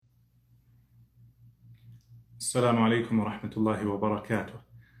السلام عليكم ورحمة الله وبركاته.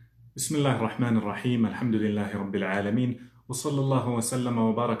 بسم الله الرحمن الرحيم. الحمد لله رب العالمين، وصلى الله وسلم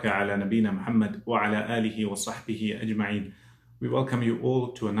وبارك على نبينا محمد وعلى آله وصحبه أجمعين. We welcome you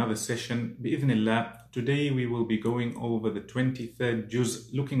all to another session. بإذن today we will be going over the 23rd juz,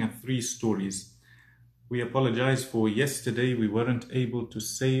 looking at 3 stories. We apologize for yesterday. We weren't able to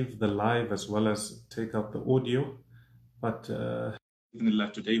save the live as well as take out the audio, but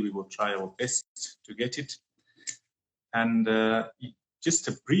today we will try our best to get it. And just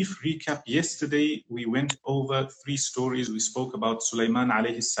a brief recap, yesterday we went over 3 stories. We spoke about Sulaiman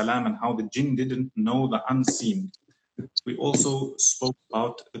alayhi salam and how the jinn didn't know the unseen. We also spoke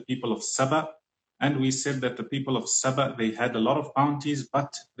about the people of Saba, and we said that the people of Saba, they had a lot of bounties,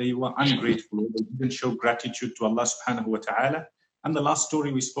 but they were ungrateful. They didn't show gratitude to Allah subhanahu wa ta'ala. And the last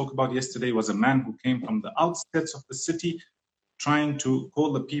story we spoke about yesterday was a man who came from the outskirts of the city trying to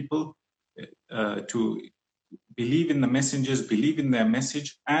call the people to believe in the messengers, believe in their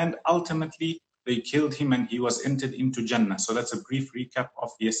message, and ultimately they killed him and he was entered into Jannah. So that's a brief recap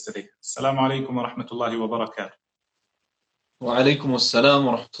of yesterday. Assalamu alaikum wa rahmatullahi wa barakatuh. Wa alaikum assalam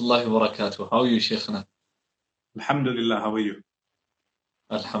wa rahmatullahi wa barakatuh. How are you, Shaykhna? Alhamdulillah, how are you?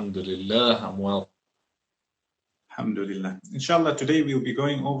 Alhamdulillah, I'm well. Alhamdulillah. Inshallah, today we'll be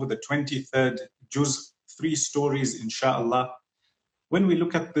going over the 23rd juz, 3 stories, inshallah. When we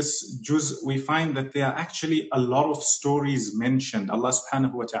look at this juz, we find that there are actually a lot of stories mentioned. Allah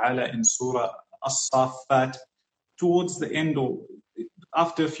subhanahu wa ta'ala in Surah As-Saffat, towards the end, or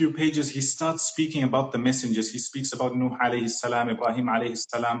after a few pages, he starts speaking about the messengers. He speaks about Nuh alayhi salam, Ibrahim alayhi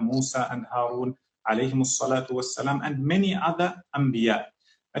salam, Musa and Harun alayhimus salatu wassalam, and many other anbiya.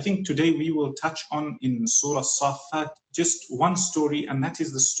 I think today we will touch on in Surah As-Saffat just one story, and that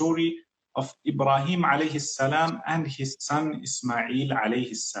is the story of Ibrahim alayhi salam and his son Ismail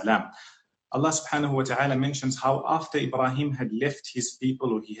alayhi salam. Allah subhanahu wa ta'ala mentions how after Ibrahim had left his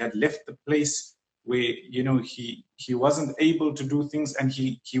people, or he had left the place where he wasn't able to do things, and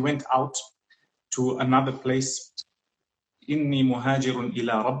he went out to another place. Inni muhajirun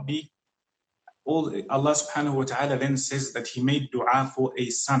ila rabbi. Allah subhanahu wa ta'ala then says that he made dua for a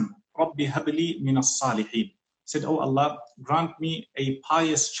son. Rabbi habli min as-salihin. Said, oh Allah, grant me a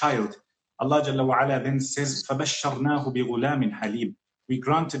pious child. Allah Jalla wa Ala then says, فَبَشَّرْنَاهُ بِغُلَامٍ حَلِيمٍ. We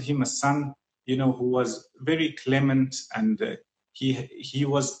granted him a son, who was very clement, and he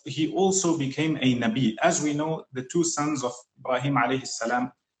also became a Nabi. As we know, the 2 sons of Ibrahim alayhi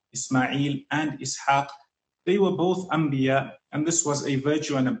salam, Ismail and Ishaq, they were both Anbiya, and this was a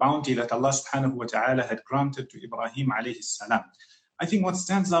virtue and a bounty that Allah subhanahu wa ta'ala had granted to Ibrahim alayhi salam. I think what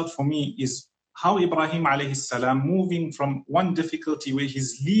stands out for me is how Ibrahim alayhi salam, moving from one difficulty where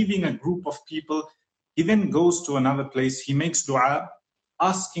he's leaving a group of people, he then goes to another place, he makes dua,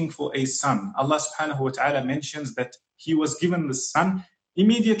 asking for a son. Allah subhanahu wa ta'ala mentions that he was given the son.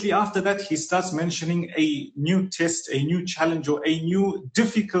 Immediately after that, he starts mentioning a new test, a new challenge, or a new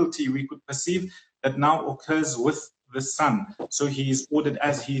difficulty we could perceive that now occurs with the son. So he is ordered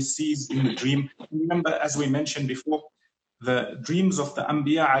as he sees in the dream. Remember, as we mentioned before, the dreams of the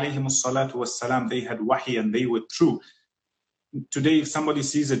Anbiya alayhimus salatu wassalam, they had wahi and they were true. Today, if somebody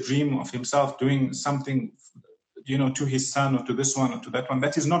sees a dream of himself doing something, to his son or to this one or to that one,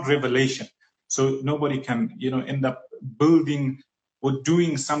 that is not revelation. So nobody can, end up building or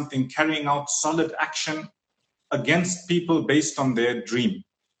doing something, carrying out solid action against people based on their dream.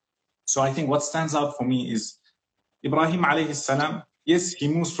 So I think what stands out for me is Ibrahim alayhi salam. Yes, he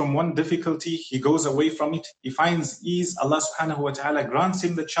moves from one difficulty, he goes away from it, he finds ease, Allah subhanahu wa ta'ala grants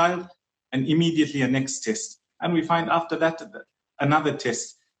him the child, and immediately a next test. And we find after that another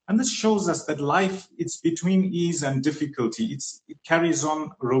test. And this shows us that life, it's between ease and difficulty. It carries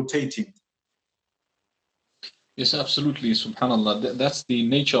on rotating. Yes, absolutely, subhanAllah. That's the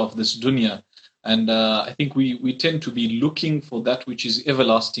nature of this dunya. And I think we tend to be looking for that which is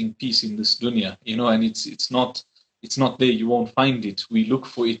everlasting peace in this dunya, and it's not there. You won't find it. We look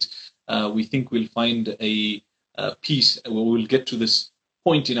for it. We think we'll find a peace. We'll get to this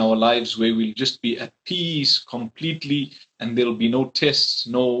point in our lives where we'll just be at peace completely, and there'll be no tests,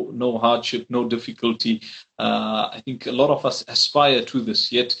 no hardship, no difficulty. I think a lot of us aspire to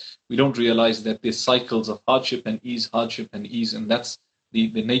this, yet we don't realize that there's cycles of hardship and ease, and that's the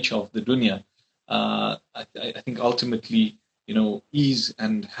nature of the dunya. I think ultimately, ease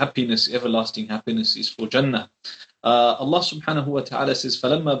and happiness, everlasting happiness, is for Jannah. Allah subhanahu wa ta'ala says,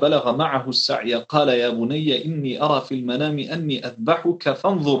 فَلَمَّا بَلَغَ مَعَهُ السَّعْيَ قَالَ يَا بُنَيَّ إِنِّي أَرَى فِي الْمَنَامِ أَنِّي أَذْبَحُكَ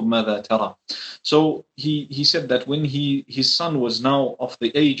فَانظُرْ مَاذَا تَرَى. So he said that when his son was now of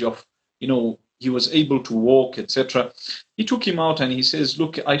the age of, he was able to walk, etc. He took him out and he says,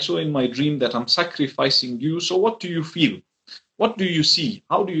 look, I saw in my dream that I'm sacrificing you. So what do you feel? What do you see?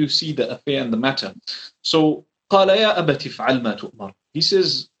 How do you see the affair and the matter? So, قال يا أبت افعل ما تؤمر. He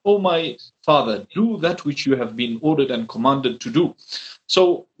says, oh my father, do that which you have been ordered and commanded to do.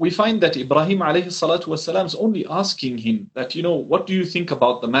 So we find that Ibrahim alayhi salatu wasalam is only asking him that, what do you think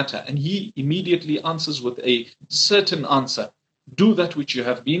about the matter? And he immediately answers with a certain answer. Do that which you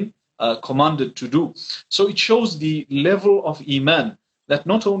have been commanded to do. So it shows the level of iman that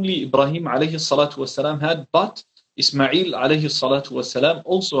not only Ibrahim alayhi salatu wasalam had, but Ismail alayhi salatu wasalam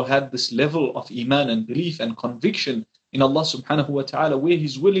also had this level of iman and belief and conviction in Allah subhanahu wa ta'ala, where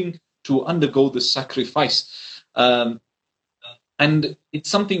he's willing to undergo the sacrifice. And it's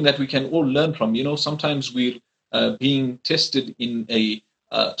something that we can all learn from. Sometimes we're being tested in a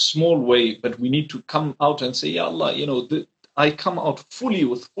small way, but we need to come out and say, Ya Allah, I come out fully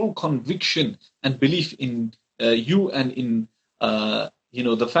with full conviction and belief in you and in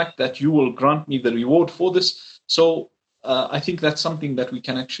the fact that you will grant me the reward for this. So I think that's something that we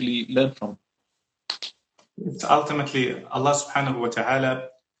can actually learn from. It's ultimately Allah subhanahu wa ta'ala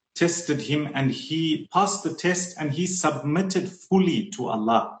tested him and he passed the test and he submitted fully to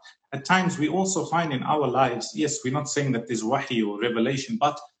Allah. At times we also find in our lives, yes, we're not saying that there's wahi or revelation,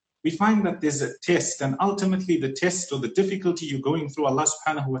 but we find that there's a test, and ultimately the test or the difficulty you're going through, Allah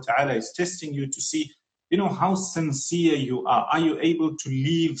subhanahu wa ta'ala is testing you to see how sincere you are. Are you able to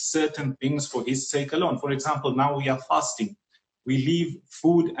leave certain things for His sake alone? For example, now we are fasting. We leave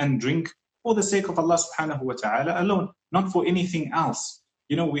food and drink for the sake of Allah subhanahu wa ta'ala alone, not for anything else.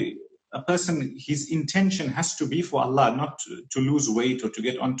 A person, his intention has to be for Allah, not to lose weight or to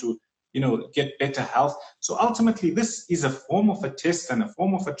get onto, get better health. So ultimately, this is a form of a test and a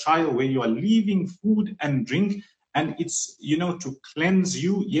form of a trial where you are leaving food and drink, and it's, to cleanse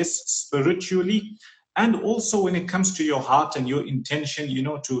you, yes, spiritually. And also when it comes to your heart and your intention,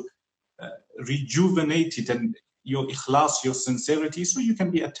 to rejuvenate it and your ikhlas, your sincerity, so you can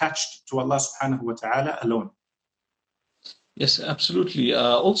be attached to Allah subhanahu wa ta'ala alone. Yes, absolutely.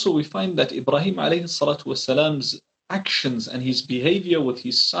 Also, we find that Ibrahim alayhi salatu wasalam's actions and his behavior with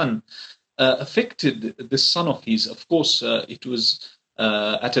his son affected this son of his. Of course, it was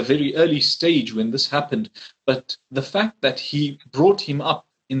at a very early stage when this happened, but the fact that he brought him up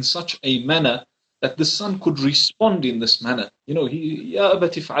in such a manner that the son could respond in this manner. Ya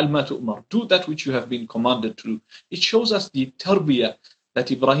abati fa'al ma tu'mar, do that which you have been commanded to do. It shows us the tarbiyah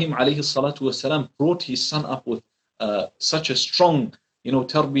that Ibrahim alayhi salatu wasalam brought his son up with such a strong,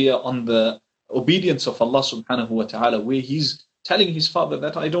 tarbiyah on the obedience of Allah subhanahu wa ta'ala, where he's telling his father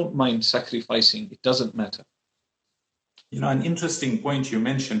that I don't mind sacrificing, it doesn't matter. An interesting point you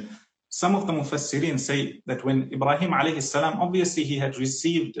mentioned. Some of the Mufassirin say that when Ibrahim alayhi salam, obviously he had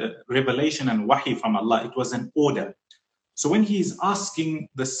received revelation and wahi from Allah, it was an order. So when he is asking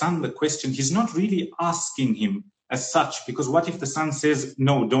the son the question, he's not really asking him as such, because what if the son says,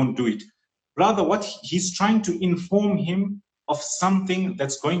 no, don't do it? Rather, what he's trying to inform him of something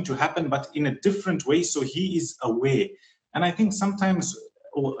that's going to happen, but in a different way, so he is aware. And I think sometimes,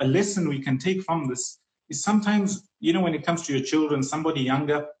 or a lesson we can take from this is sometimes, when it comes to your children, somebody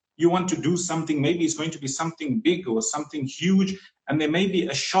younger, you want to do something, maybe it's going to be something big or something huge, and there may be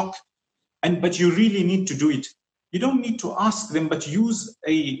a shock, but you really need to do it. You don't need to ask them, but use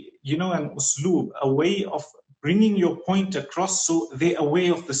an usloob, a way of bringing your point across so they're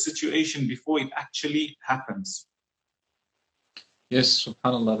aware of the situation before it actually happens. Yes,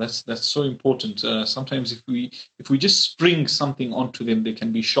 subhanallah, that's so important. Sometimes if we just spring something onto them, they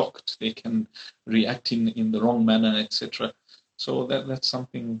can be shocked, they can react in the wrong manner, etc. So that's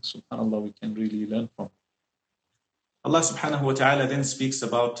something, subhanallah, we can really learn from. Allah subhanahu wa ta'ala then speaks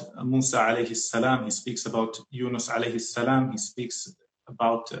about Musa alayhi salam, he speaks about Yunus alayhi salam, he speaks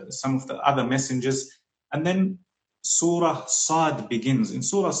about some of the other messengers. And then Surah Sad begins. In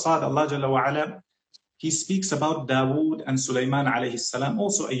Surah Sad, Allah Jalla wa ala, He speaks about Dawood and Sulaiman alayhi salam,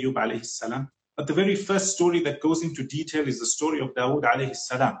 also Ayyub alayhi salam. But the very first story that goes into detail is the story of Dawood alayhi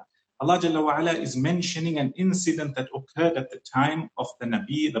salam. Allah Jalla wa ala is mentioning an incident that occurred at the time of the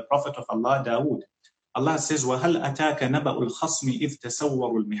Nabi, the Prophet of Allah, Dawood. Allah says, وَهَلْ أَتَاكَ نَبَأُ الْخَصْمِ إِذْ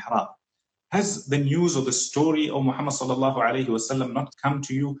تَسَوَّرُوا الْمِحْرَابِ. Has the news or the story, O Muhammad sallallahu alayhi wasallam, not come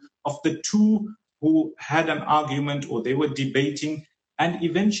to you of the two who had an argument or they were debating, and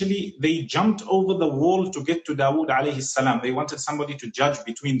eventually they jumped over the wall to get to Dawood alayhi salam. They wanted somebody to judge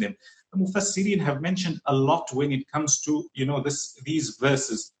between them. The Mufassirin have mentioned a lot when it comes to these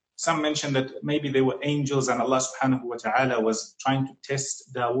verses. Some mention that maybe they were angels and Allah subhanahu wa ta'ala was trying to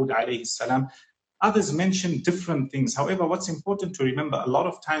test Dawood alayhi salam. Others mention different things. However, what's important to remember, a lot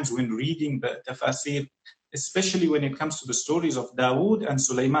of times when reading the tafsir, especially when it comes to the stories of Dawood and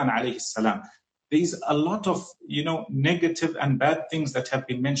Sulaiman alayhi salam, there is a lot of negative and bad things that have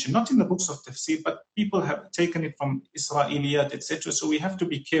been mentioned, not in the books of tafsir, but people have taken it from Israeliyat, etc. So we have to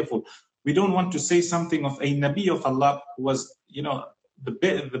be careful. We don't want to say something of a Nabi of Allah who was,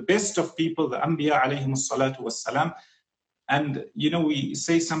 the best of people, the Anbiya alayhim salatu wassalam, and we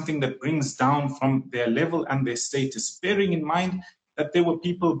say something that brings down from their level and their status, bearing in mind that there were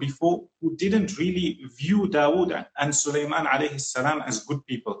people before who didn't really view Dawood and Sulaiman alayhi salam as good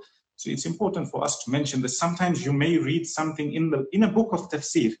people. So it's important for us to mention that sometimes you may read something in a book of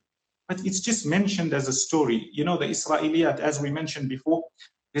tafsir, but it's just mentioned as a story. The Israeliyat, as we mentioned before,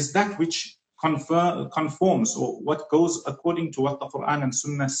 is that which conforms, or what goes according to what the Quran and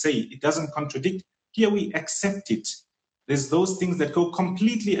Sunnah say. It doesn't contradict. Here we accept it. There's those things that go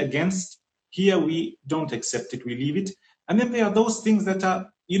completely against. Here we don't accept it, we leave it. And then there are those things that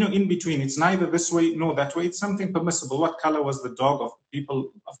are, in between. It's neither this way nor that way. It's something permissible. What color was the dog of the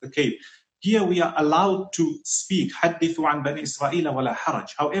people of the cave? Here we are allowed to speak. حَدِّثُوا عَنْ بَنِي إِسْرَائِيلَ وَلَا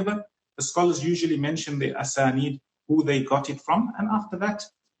حَرَجْ. However, the scholars usually mention the asanid, who they got it from. And after that,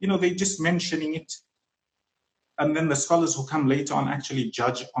 they're just mentioning it. And then the scholars who come later on actually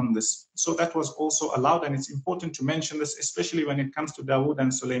judge on this. So that was also allowed, and it's important to mention this, especially when it comes to Dawood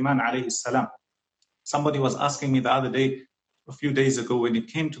and Sulaiman alayhi salam. Somebody was asking me the other day, a few days ago, when it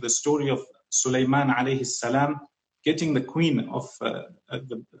came to the story of Sulaiman alayhi salam getting the queen of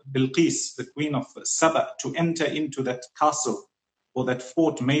the Bilqis, the queen of Saba, to enter into that castle or that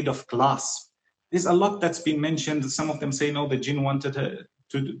fort made of glass. There's a lot that's been mentioned. Some of them say, no, the jinn wanted her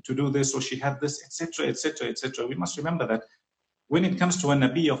to do this, or she had this, etc., etc., etc. We must remember that when it comes to a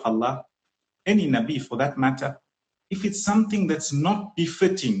Nabi of Allah, any Nabi for that matter, if it's something that's not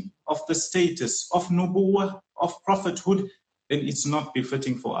befitting of the status of Nubuwwah, of prophethood, then it's not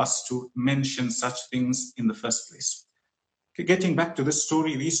befitting for us to mention such things in the first place. Getting back to this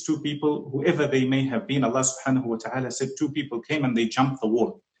story, these two people, whoever they may have been, Allah subhanahu wa ta'ala said two people came and they jumped the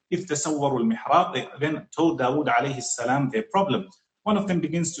wall. If tasawwaru al-mihrab, they then told Dawood alayhi salam their problem. One of them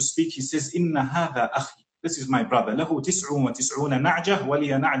begins to speak. He says, Inna hadha akhi. This is my brother. Lahu tis'un wa tis'una na'jah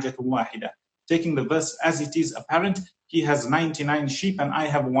waliya na'jatun wahida. Taking the verse as it is apparent, he has 99 sheep and I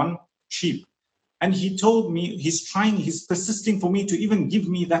have one sheep. And he told me, he's persisting for me to even give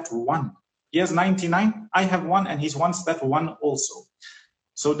me that one. He has 99, I have one, and he wants that one also.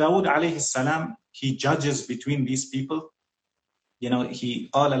 So Dawood alayhi salam, he judges between these people. He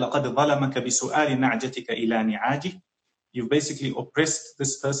قال لقد ظلمك بسؤال نعجتك إلى نعاجه. You basically oppressed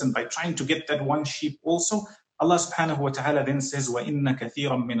this person by trying to get that one sheep also. Allah subhanahu wa ta'ala then says, وَإِنَّ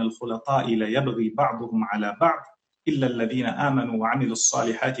كَثِيرًا مِنَ الْخُلَطَاءِ لَيَبْغِي بَعْضُهُمْ عَلَى بَعْضٍ إِلَّا الَّذِينَ آمَنُوا وَعَمِلُوا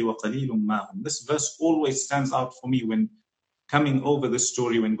الصَّالِحَاتِ وَقَلِيلٌ مَا هُمْ. This verse always stands out for me when coming over this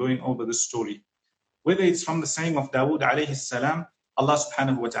story, when going over this story. Whether it's from the saying of Dawood alayhi salam, Allah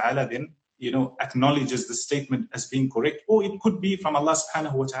subhanahu wa ta'ala then, acknowledges the statement as being correct, or it could be from Allah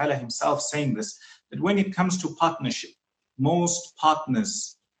subhanahu wa ta'ala himself saying this, that when it comes to partnership, most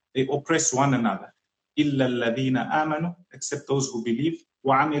partners, they oppress one another. إِلَّا الَّذِينَ آمَنُوا, except those who believe,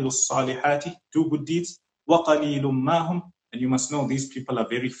 وَعَمِلُوا الصَّالِحَاتِ, do good deeds, وَقَلِيلٌ مَا هُمْ, and you must know these people are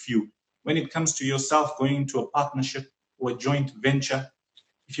very few. When it comes to yourself going into a partnership or a joint venture,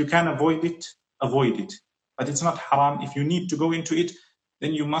 if you can avoid it, avoid it. But it's not haram. If you need to go into it,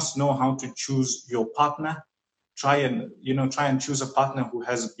 then you must know how to choose your partner. Try and choose a partner who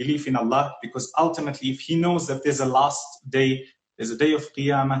has belief in Allah, because ultimately, if he knows that there's a last day, there's a day of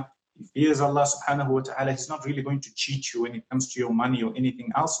Qiyamah, if he is Allah subhanahu wa ta'ala, he's not really going to cheat you when it comes to your money or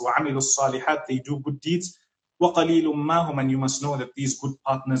anything else. وَعَمِلُوا الصَّالِحَاتِ, they do good deeds. وَقَلِيلٌ مَا هُمْ, and you must know that these good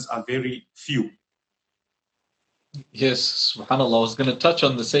partners are very few. Yes, subhanAllah. I was going to touch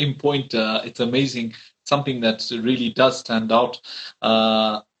on the same point. It's amazing. Something that really does stand out.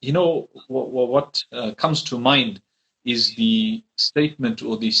 What comes to mind is the statement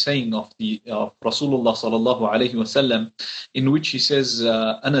or the saying of Rasulullah sallallahu alayhi wasallam, in which he says,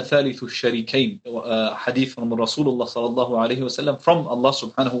 "Ana thalithu sharikain," hadith from Rasulullah sallallahu alayhi wasallam from Allah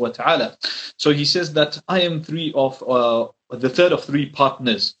subhanahu wa ta'ala. So he says that I am the third of three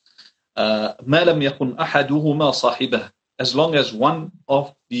partners. ما لم يكن أحدهما صاحبه, as long as one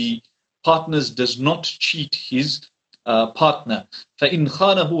of the partners does not cheat his partner. فإن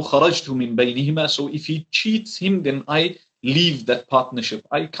خانه خرجت من بينهما, so if he cheats him, then I leave that partnership.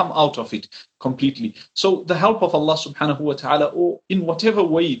 I come out of it completely. So the help of Allah subhanahu wa ta'ala, or in whatever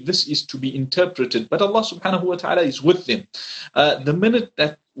way this is to be interpreted, but Allah subhanahu wa ta'ala is with them. The minute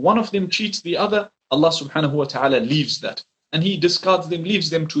that one of them cheats the other, Allah subhanahu wa ta'ala leaves that. and he discards them, leaves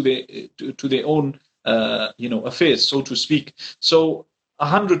them to their own affairs, so to speak. So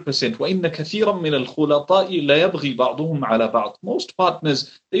 100%. وَإِنَّ كَثِيرًا مِنَ الْخُلَطَاءِ لَيَبْغِي بَعْضُهُمْ عَلَى بَعْضٍ. Most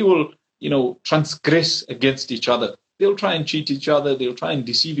partners, they will, transgress against each other. They'll try and cheat each other. They'll try and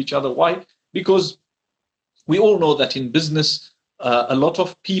deceive each other. Why? Because we all know that in business, a lot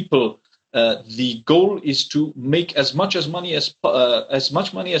of people, the goal is to make as much money as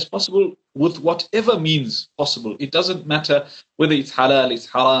possible with whatever means possible. It doesn't matter whether it's halal, it's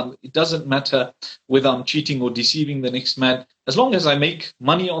haram. It doesn't matter whether I'm cheating or deceiving the next man. As long as I make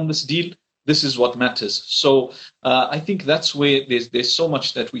money on this deal, this is what matters. So I think that's where there's so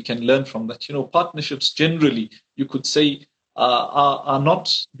much that we can learn from that. Partnerships generally, you could say, are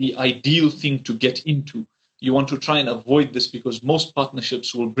not the ideal thing to get into. You want to try and avoid this because most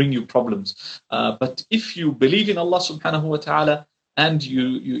partnerships will bring you problems. But if you believe in Allah subhanahu wa ta'ala and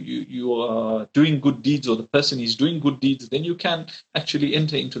you are doing good deeds, or the person is doing good deeds, then you can actually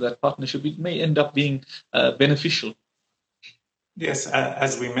enter into that partnership. It may end up being beneficial. Yes,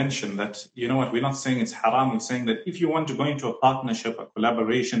 as we mentioned that, we're not saying it's haram. We're saying that if you want to go into a partnership, a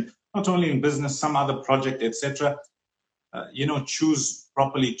collaboration, not only in business, some other project, etc., choose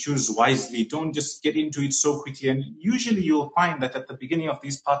properly, choose wisely. Don't just get into it so quickly. And usually you'll find that at the beginning of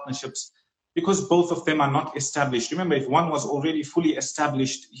these partnerships, because both of them are not established. Remember, if one was already fully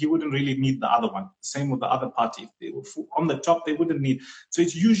established, he wouldn't really need the other one. Same with the other party. If they were on the top, they wouldn't need. So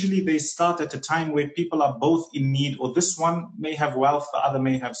it's usually they start at a time where people are both in need, or this one may have wealth, the other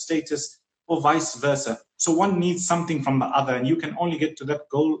may have status, or vice versa. So one needs something from the other, and you can only get to that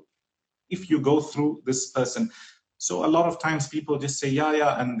goal if you go through this person. So a lot of times people just say,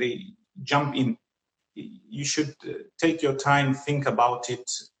 yeah, and they jump in. You should take your time, think about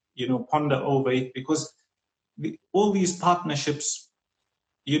it, ponder over it, because all these partnerships,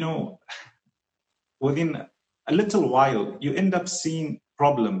 within a little while, you end up seeing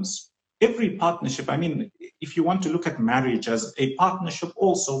problems. Every partnership, if you want to look at marriage as a partnership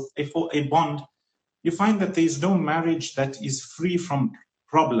also, for a bond, you find that there is no marriage that is free from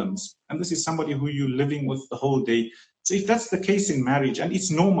problems. And this is somebody who you're living with the whole day. So if that's the case in marriage, and it's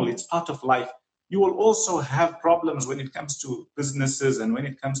normal, it's part of life, you will also have problems when it comes to businesses and when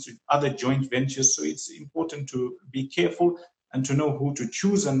it comes to other joint ventures. So it's important to be careful and to know who to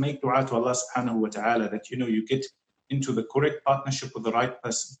choose and make dua to Allah subhanahu wa ta'ala that, you get into the correct partnership with the right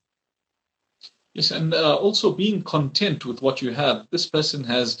person. Yes, and also being content with what you have. This person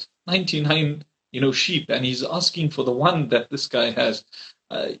has 99, sheep, and he's asking for the one that this guy has.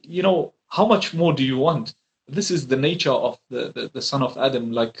 How much more do you want? This is the nature of the son of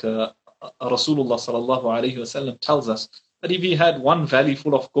Adam, like Rasulullah sallallahu alayhi wasallam tells us that if he had one valley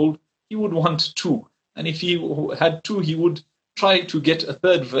full of gold, he would want two. And if he had two, he would try to get a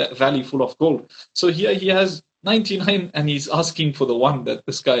third valley full of gold. So here he has 99 and he's asking for the one that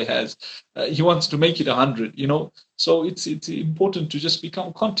this guy has. He wants to make it 100, So it's important to just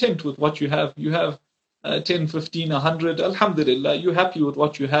become content with what you have. You have 10, 15, 100. Alhamdulillah, you're happy with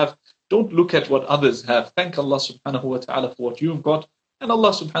what you have. Don't look at what others have. Thank Allah subhanahu wa ta'ala for what you've got. And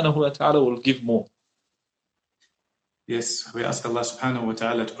Allah subhanahu wa ta'ala will give more. Yes, we ask Allah subhanahu wa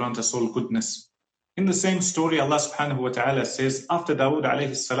ta'ala to grant us all goodness. In the same story, Allah subhanahu wa ta'ala says, after Dawood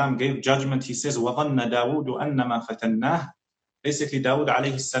alayhi salam gave judgment, he says, وَظَنَّ دَاوُودُ أَنَّمَا فَتَنَّاهُ. Basically, Dawood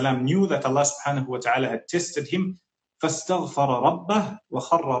alayhi salam knew that Allah subhanahu wa ta'ala had tested him. فَاسْتَغْفَرَ رَبَّهُ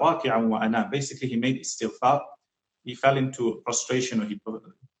وَخَرَّ رَاكِعًا وَأَنَابَ. Basically, he made istighfar. He fell into prostration, or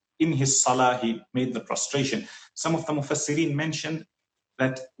in his salah, he made the prostration. Some of the mufassirin mentioned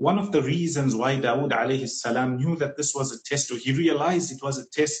that one of the reasons why Dawood alayhi salam knew that this was a test, or he realized it was a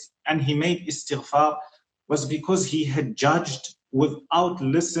test, and he made istighfar, was because he had judged without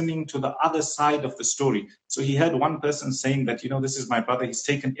listening to the other side of the story. So he heard one person saying that, this is my brother, he's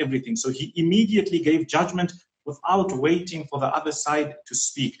taken everything. So he immediately gave judgment without waiting for the other side to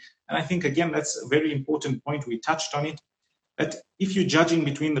speak. And I think, again, that's a very important point. We touched on it, that if you're judging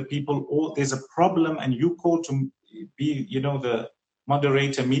between the people, or there's a problem and you call to be, the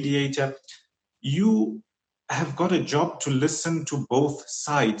moderator, mediator, you have got a job to listen to both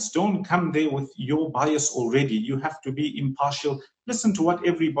sides. Don't come there with your bias already. You have to be impartial. Listen to what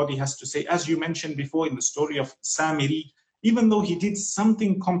everybody has to say. As you mentioned before in the story of Samiri, even though he did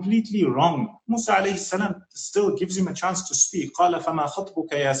something completely wrong, Musa alayhi salam still gives him a chance to speak. قَالَ فَمَا خَطْبُكَ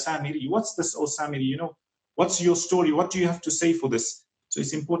يَا سَامِرِي. What's this, O Samiri? What's your story? What do you have to say for this? So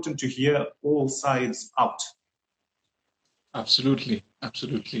it's important to hear all sides out. Absolutely,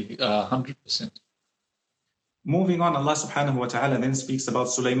 100%. Moving on, Allah subhanahu wa ta'ala then speaks about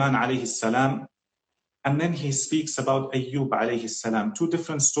Sulaiman alayhi salam, and then he speaks about Ayyub alayhi salam. Two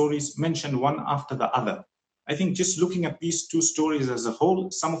different stories mentioned one after the other. I think just looking at these two stories as a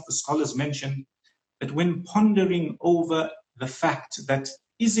whole, some of the scholars mention that when pondering over the fact that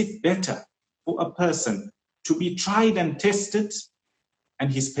is it better for a person to be tried and tested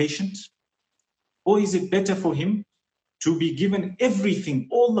and he's patient, or is it better for him to be given everything,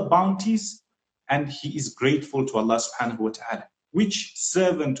 all the bounties, and he is grateful to Allah subhanahu wa ta'ala? Which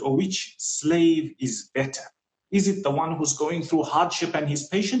servant or which slave is better? Is it the one who's going through hardship and he's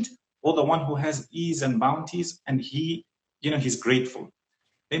patient, or the one who has ease and bounties and he's grateful?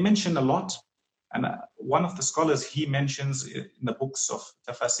 They mention a lot. And one of the scholars, he mentions in the books of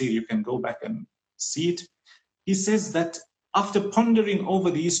tafsir, you can go back and see it. He says that after pondering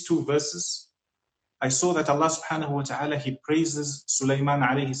over these two verses, I saw that Allah subhanahu wa ta'ala, he praises Sulaiman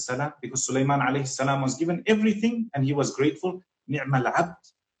alayhi salam, because Sulaiman alayhi salam was given everything and he was grateful. Ni'mal abd,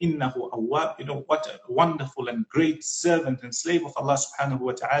 innahu awwab. What a wonderful and great servant and slave of Allah subhanahu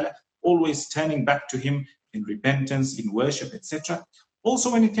wa ta'ala, always turning back to him in repentance, in worship, etc.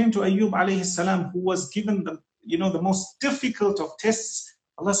 Also, when it came to Ayyub alayhi salam, who was given the most difficult of tests,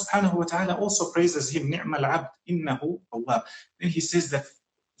 Allah subhanahu wa ta'ala also praises him. Ni'mal abd, innahu awwab. Then he says that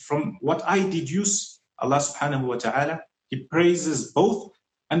from what I deduce, Allah subhanahu wa ta'ala, he praises both.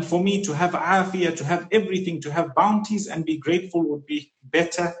 And for me to have afiyah, to have everything, to have bounties and be grateful would be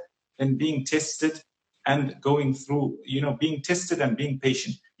better than being tested and going through, being tested and being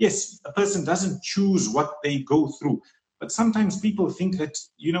patient. Yes, a person doesn't choose what they go through. But sometimes people think that,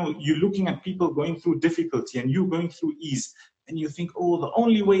 you're looking at people going through difficulty and you going through ease. And you think, oh, the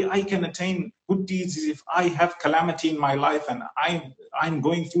only way I can attain good deeds is if I have calamity in my life and I'm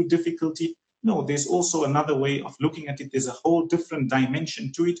going through difficulty. No, there's also another way of looking at it. There's a whole different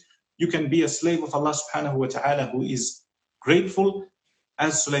dimension to it. You can be a slave of Allah subhanahu wa ta'ala who is grateful,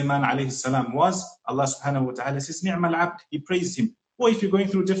 as Sulaiman alayhi salam was. Allah subhanahu wa ta'ala says, Ni'mal abd, he praised him. Or if you're going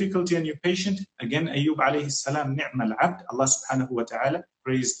through difficulty and you're patient, again, Ayyub alayhi salam, Ni'mal abd, Allah subhanahu wa ta'ala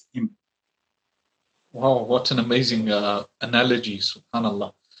praised him. Wow, what an amazing analogy,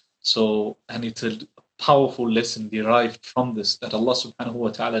 subhanallah. So, and it's a powerful lesson derived from this, that Allah subhanahu wa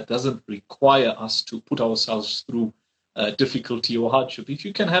ta'ala doesn't require us to put ourselves through difficulty or hardship. If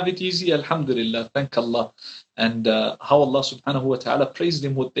you can have it easy, alhamdulillah, thank Allah. And how Allah subhanahu wa ta'ala praised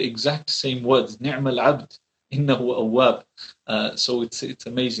him with the exact same words, Ni'mal abd, innahu awwab. So it's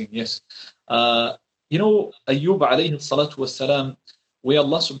amazing, yes. Ayyub alayhi salatu wassalam, where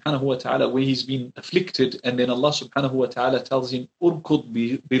Allah subhanahu wa ta'ala, where he's been afflicted, and then Allah subhanahu wa ta'ala tells him, Urkud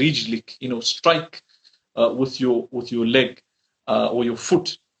birijlik, strike with your leg or your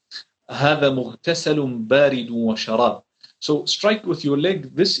foot. هذا مغتسل بارد وشراب. So strike with your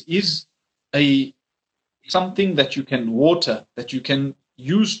leg. This is something that you can water, that you can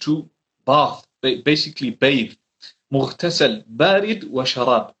use to bath, basically bathe. مغتسل بارد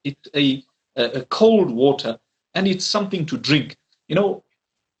وشراب. It's a cold water, and it's something to drink.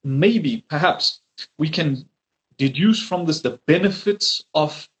 Maybe, perhaps, we can deduce from this the benefits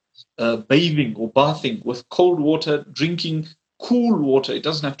of bathing or bathing with cold water, drinking cool water. It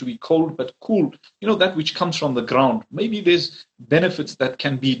doesn't have to be cold, but cool, that which comes from the ground. Maybe there's benefits that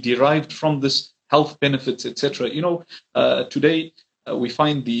can be derived from this, health benefits, etc. Today we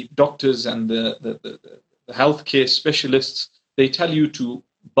find the doctors and the healthcare specialists, they tell you to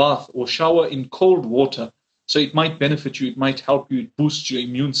bath or shower in cold water. So it might benefit you, it might help you, boost your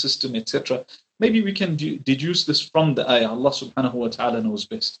immune system, etc. Maybe we can deduce this from the ayah. Allah subhanahu wa ta'ala knows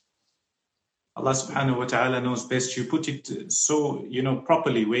best. Allah subhanahu wa ta'ala knows best. You put it so,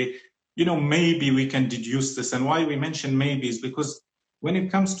 properly, where, maybe we can deduce this. And why we mention maybe is because when it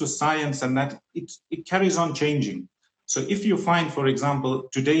comes to science and that, it carries on changing. So if you find, for example,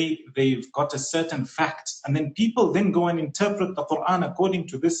 today they've got a certain fact, and then people then go and interpret the Quran according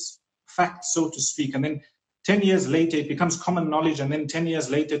to this fact, so to speak, and then 10 years later, it becomes common knowledge, and then 10 years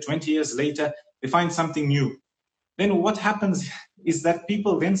later, 20 years later, they find something new. Then what happens is that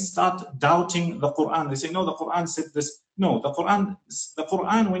people then start doubting the Quran. They say, no, the Quran said this. No, the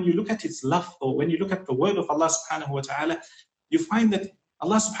Quran, when you look at its lafz, or when you look at the word of Allah subhanahu wa ta'ala, you find that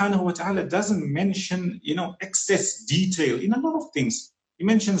Allah subhanahu wa ta'ala doesn't mention, excess detail in a lot of things. He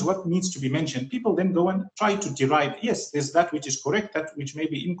mentions what needs to be mentioned. People then go and try to derive, yes, there's that which is correct, that which may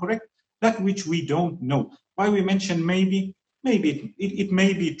be incorrect, that which we don't know. Why we mention maybe it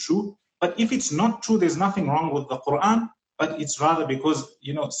may be true, but if it's not true, there's nothing wrong with the Quran, but it's rather because,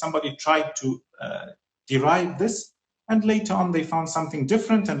 somebody tried to derive this, and later on they found something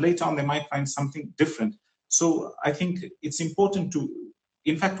different, and later on they might find something different. So I think it's important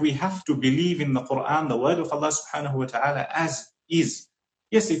in fact, we have to believe in the Quran, the word of Allah subhanahu wa ta'ala, as is.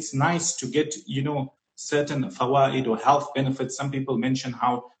 Yes, it's nice to get, certain fawaid or health benefits. Some people mention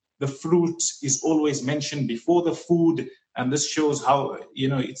how the fruit is always mentioned before the food, and this shows how,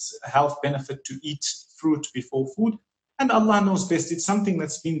 it's a health benefit to eat fruit before food. And Allah knows best. It's something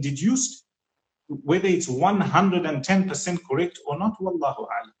that's been deduced, whether it's 110% correct or not, wallahu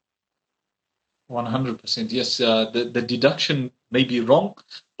a'lam. 100%. Yes, the deduction may be wrong,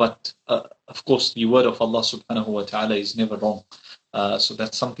 but of course, the word of Allah subhanahu wa ta'ala is never wrong. So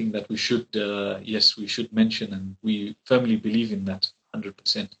that's something that we should, we should mention, and we firmly believe in that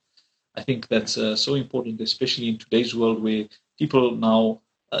 100%. I think that's so important, especially in today's world where people now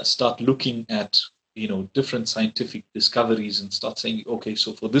start looking at, different scientific discoveries and start saying, okay,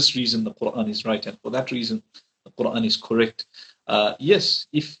 so for this reason, the Quran is right, and for that reason, the Quran is correct. Yes,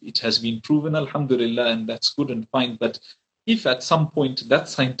 if it has been proven, alhamdulillah, and that's good and fine. But if at some point that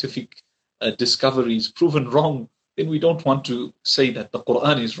scientific discovery is proven wrong, then we don't want to say that the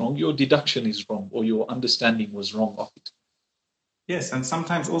Quran is wrong, your deduction is wrong, or your understanding was wrong of it. Yes, and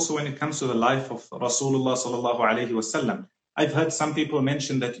sometimes also when it comes to the life of Rasulullah sallallahu alaihi wasallam, I've heard some people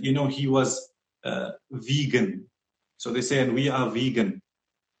mention that, he was vegan. So they say, and we are vegan.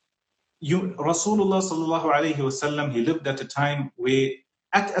 Rasulullah sallallahu alaihi wasallam, he lived at a time where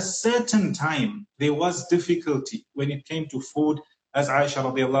at a certain time there was difficulty when it came to food. As Aisha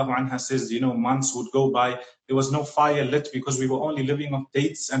radiallahu anha says, months would go by, there was no fire lit because we were only living off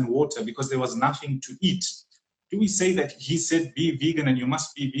dates and water because there was nothing to eat. Do we say that he said be vegan and you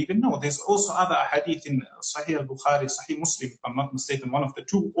must be vegan? No, there's also other hadith in Sahih al-Bukhari, Sahih Muslim, if I'm not mistaken, one of the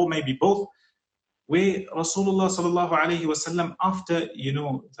two, or maybe both, where Rasulullah sallallahu alaihi wasallam, after,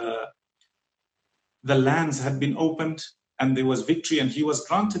 the lands had been opened and there was victory and he was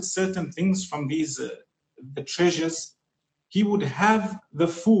granted certain things from these, the treasures, he would have the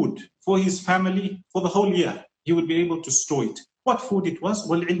food for his family for the whole year. He would be able to store it. What food it was?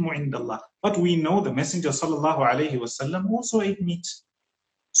 وَالْعِلْمُ عِنْدَ اللَّهِ. But we know the Messenger sallallahu alaihi wasallam also ate meat.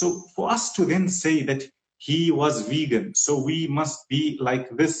 So for us to then say that he was vegan, so we must be like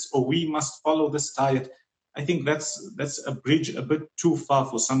this, or we must follow this diet, I think that's a bridge a bit too far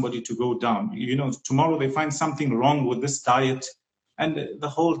for somebody to go down. Tomorrow they find something wrong with this diet, and the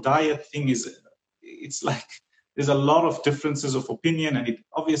whole diet thing it's like there's a lot of differences of opinion, and it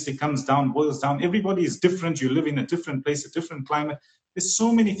obviously boils down. Everybody is different. You live in a different place, a different climate. There's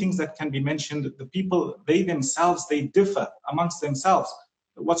so many things that can be mentioned. The people, they themselves, they differ amongst themselves.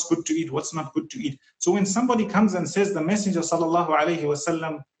 What's good to eat, what's not good to eat. So when somebody comes and says the Messenger sallallahu alaihi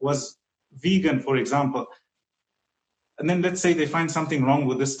wasallam was vegan, for example, and then let's say they find something wrong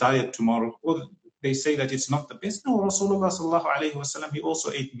with this diet tomorrow, or they say that it's not the best. No, Rasulullah sallallahu alaihi wasallam, he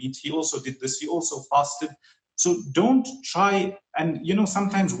also ate meat, he also did this, he also fasted. So don't try, and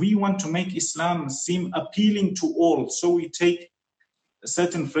sometimes we want to make Islam seem appealing to all, so we take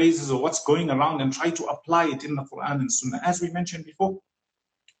certain phrases or what's going around and try to apply it in the Quran and Sunnah. As we mentioned before,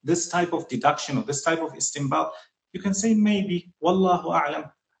 this type of deduction or this type of istinbat, you can say maybe, wallahu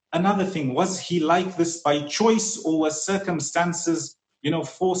a'lam. Another thing, was he like this by choice, or was circumstances,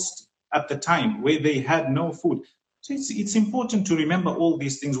 forced at the time where they had no food? So it's important to remember all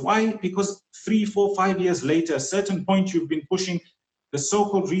these things. Why? Because 3, 4, 5 years later, a certain point you've been pushing, the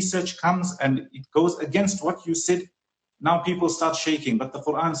so-called research comes and it goes against what you said. Now people start shaking, but the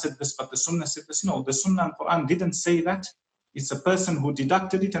Quran said this, but the Sunnah said this. No, the Sunnah and Quran didn't say that. It's a person who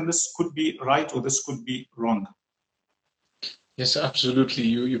deducted it, and this could be right or this could be wrong. Yes, absolutely.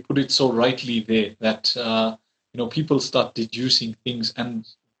 You put it so rightly there that people start deducing things, and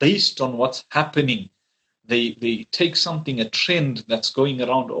based on what's happening, they take something, a trend that's going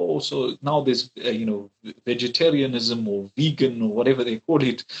around. Oh, so now there's vegetarianism or vegan or whatever they call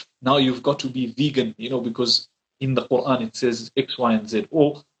it. Now you've got to be vegan, because in the Quran it says X, Y, and Z.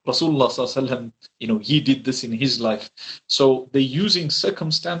 Or Rasulullah sallallahu alaihi wasallam, he did this in his life. So they're using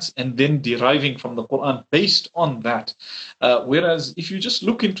circumstance and then deriving from the Quran based on that. Whereas if you just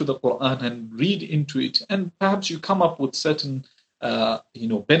look into the Quran and read into it, and perhaps you come up with certain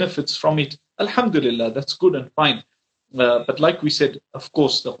benefits from it, alhamdulillah, that's good and fine. But like we said, of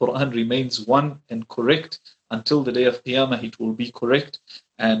course, the Quran remains one and correct. Until the day of Qiyamah, it will be correct.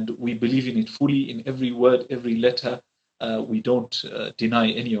 And we believe in it fully, in every word, every letter. We don't deny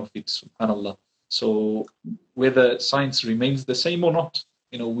any of it, subhanAllah. So whether science remains the same or not,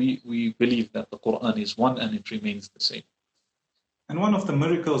 we believe that the Quran is one and it remains the same. And one of the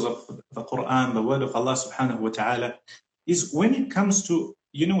miracles of the Quran, the word of Allah subhanahu wa ta'ala, is when it comes to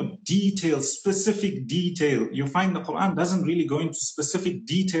detail, specific detail. You find the Quran doesn't really go into specific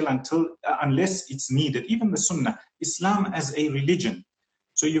detail unless it's needed. Even the Sunnah, Islam as a religion.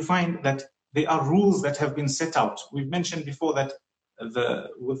 So you find that there are rules that have been set out. We've mentioned before that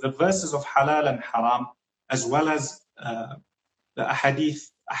with the verses of halal and haram, as well as the ahadith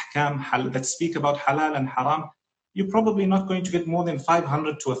ahkam that speak about halal and haram, you're probably not going to get more than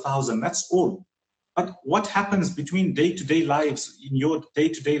 500 to 1,000. That's all. But what happens between day-to-day lives, in your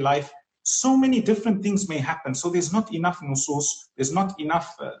day-to-day life, so many different things may happen. So there's not enough nusus, there's not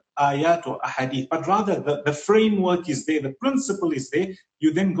enough ayat or ahadith, but rather the framework is there, the principle is there.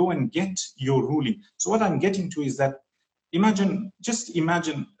 You then go and get your ruling. So what I'm getting to is that just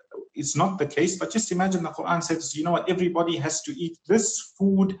imagine, it's not the case, but just imagine the Quran says, you know what, everybody has to eat this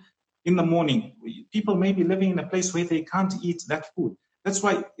food in the morning. People may be living in a place where they can't eat that food. That's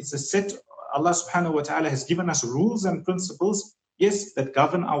why it's a set. Allah subhanahu wa ta'ala has given us rules and principles, yes, that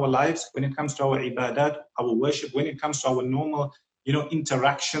govern our lives when it comes to our ibadat, our worship, when it comes to our normal,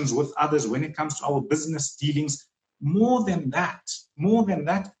 interactions with others, when it comes to our business dealings. More than that,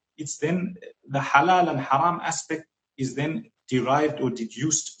 it's then the halal and haram aspect is then derived or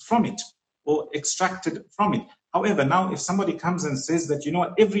deduced from it or extracted from it. However, now if somebody comes and says that, you know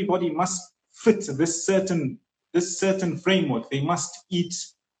what, everybody must fit this certain framework, they must eat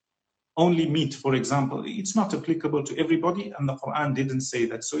only meat, for example, it's not applicable to everybody, and the Quran didn't say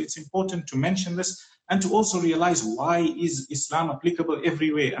that. So it's important to mention this and to also realize, why is Islam applicable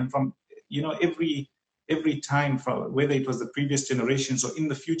everywhere and from every time, from whether it was the previous generations or in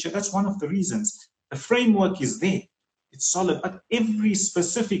the future. That's one of the reasons. The framework is there, it's solid, but every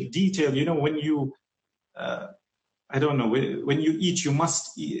specific detail, when you I don't know, when you eat, you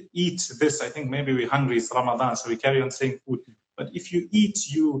must eat this. I think maybe we're hungry, it's Ramadan, so we carry on saying food. But if you eat,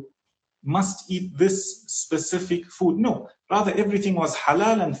 you must eat this specific food. No, rather everything was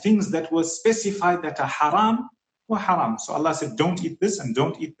halal, and things that were specified that are haram were haram. So Allah said, don't eat this, and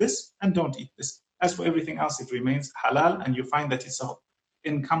don't eat this, and don't eat this. As for everything else, it remains halal, and you find that it's an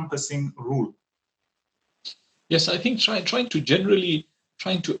encompassing rule. Yes, I think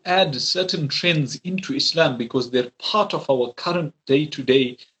trying to add certain trends into Islam because they're part of our current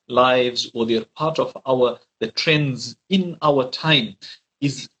day-to-day lives, or they're part of the trends in our time,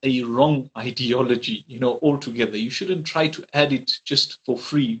 is a wrong ideology, altogether. You shouldn't try to add it just for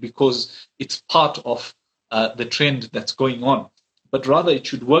free because it's part of the trend that's going on. But rather it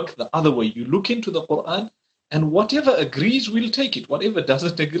should work the other way. You look into the Quran, and whatever agrees, we'll take it. Whatever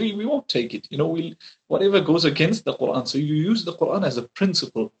doesn't agree, we won't take it. Whatever goes against the Quran. So you use the Quran as a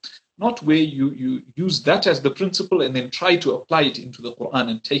principle, not where you use that as the principle and then try to apply it into the Quran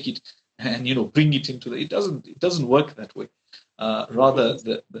and take it and bring it into it doesn't work that way. Rather,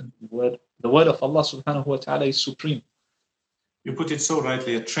 the word of Allah subhanahu wa ta'ala is supreme. You put it so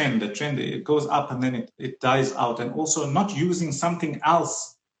rightly, a trend, it goes up and then it dies out. And also not using something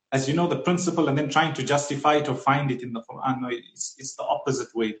else as the principle and then trying to justify it or find it in the Quran. No, it's the opposite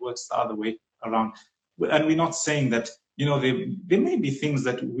way. It works the other way around. And we're not saying that, there may be things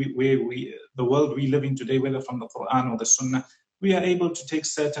that the world we live in today, whether from the Quran or the Sunnah, we are able to take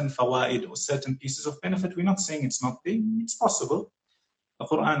certain fawaid or certain pieces of benefit. We're not saying it's not there. It's possible. The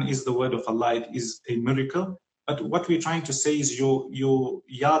Quran is the word of Allah. It is a miracle. But what we're trying to say is your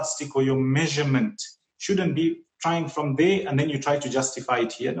yardstick or your measurement shouldn't be trying from there and then you try to justify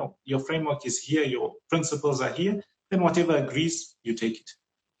it here. No, your framework is here, your principles are here, then whatever agrees, you take it.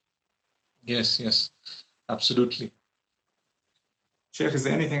 Yes, absolutely. Sheikh, is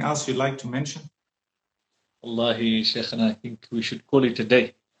there anything else you'd like to mention? Wallahi, Sheikh, and I think we should call it a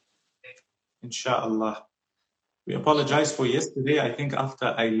day. Inshallah. We apologize for yesterday. I think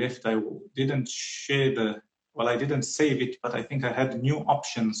after I left, I didn't share I didn't save it, but I think I had new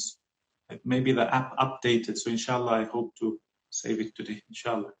options. Maybe the app updated. So inshallah, I hope to save it today.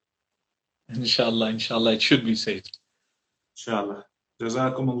 Inshallah. Inshallah, it should be saved. Inshallah.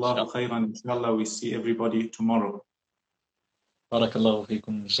 Jazakumullahu khairan. Inshallah, we see everybody tomorrow. Barakallahu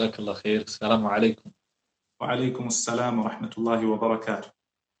feekum. Jazakallah khair. Assalamu alaikum. Wa alaikum assalam wa rahmatullahi wa barakatuh.